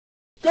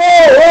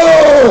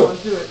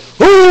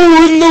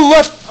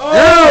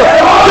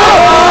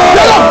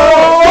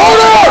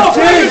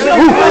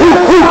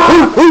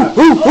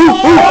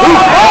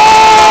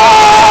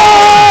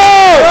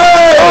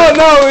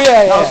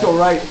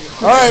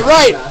Alright,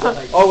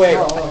 right. Oh, wait.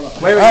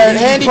 Alright,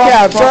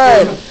 handicaps.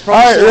 Alright.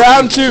 Alright,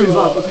 round 2.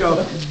 Let's go.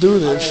 Let's do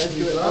this.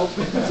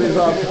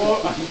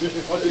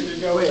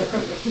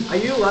 Are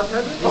you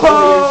left-handed?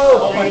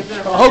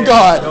 Oh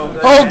God.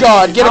 Oh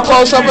God. Get a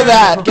close-up of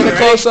that. Get a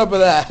close-up of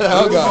that.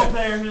 Oh God.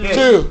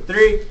 2,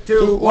 3,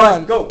 2,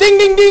 1. go. Ding,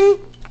 ding, ding.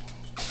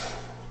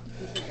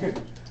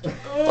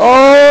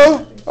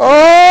 Oh.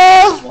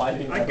 Oh.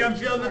 I can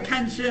feel the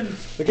tension.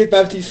 Look at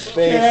Baptiste's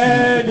face.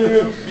 Can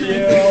you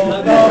feel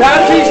the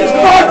Baptiste is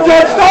not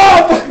dead.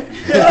 Stop!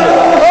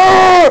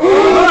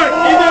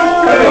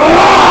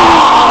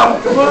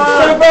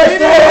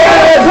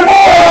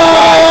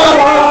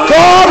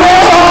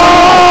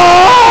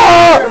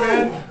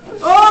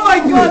 Oh my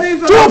God!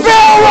 Do a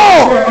barrel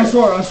roll! I'm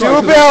Do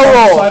a barrel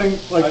roll!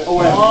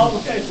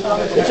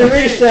 It's a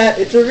reset.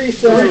 It's a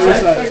reset.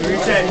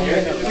 Reset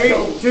here. 3,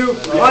 2,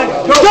 1,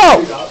 go!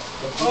 Go!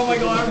 Oh my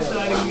God! I'm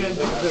sliding again.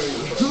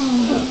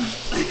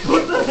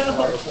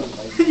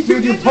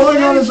 Dude, you're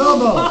pulling on his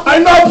elbow.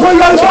 I'm not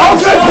pulling on his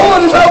elbow! I'm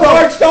pulling his elbow!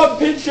 Mark, stop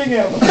pinching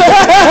him.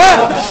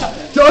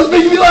 Don't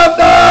make me laugh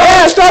now!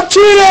 Yeah, stop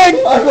cheating!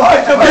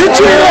 You're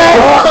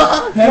cheating!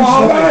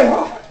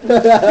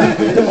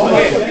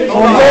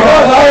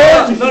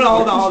 No,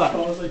 hold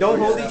on. Don't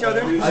hold each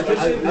other.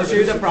 I'll show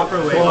you the proper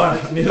way.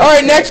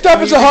 Alright, next up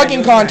is a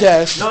hugging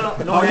contest. No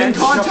hugging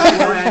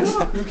contest.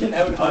 You can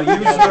use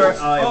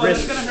your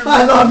wrist.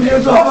 I love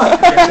you so much.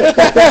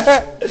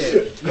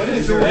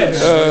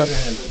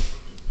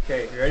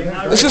 Okay, you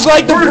ready? This is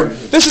like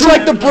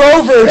the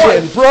bro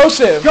version.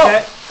 Brosive.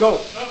 Go.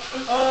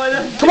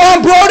 Come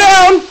on, bro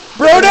down!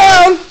 Bro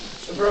down!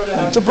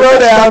 It's a bro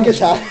down. It's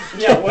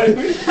Yeah, what? a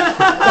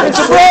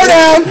bro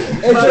down.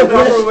 It's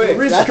a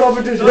wrist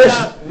competition.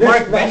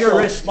 Mark, bend your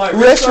wrist.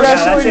 Wrist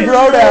wrestling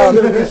bro down.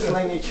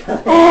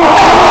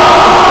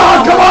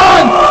 Come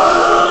on!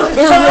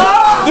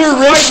 They're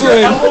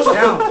wrestling.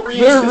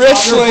 They're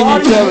wrestling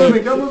each other.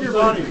 Go move your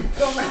body.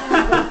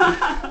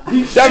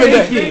 Devin,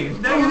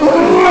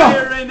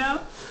 Right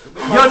now?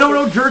 Yo,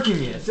 no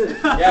jerking yet.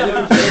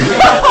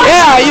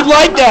 yeah, you'd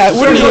like that,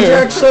 wouldn't you?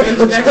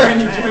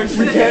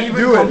 We can't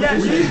do it. Yeah,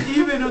 she's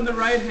even on the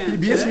right hand. He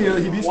beats me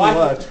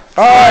left.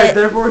 Alright.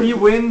 Therefore he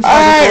wins.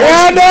 Alright,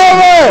 round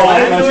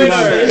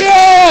over!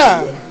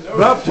 Yeah!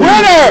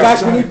 Winner!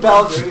 Guys, we need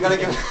belts. We gotta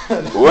get.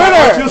 Winner!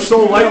 I feel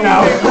so light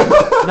now.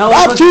 Now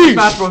let's Baptiste!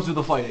 Smash Bros do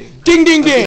the fighting. Ding, ding, ding!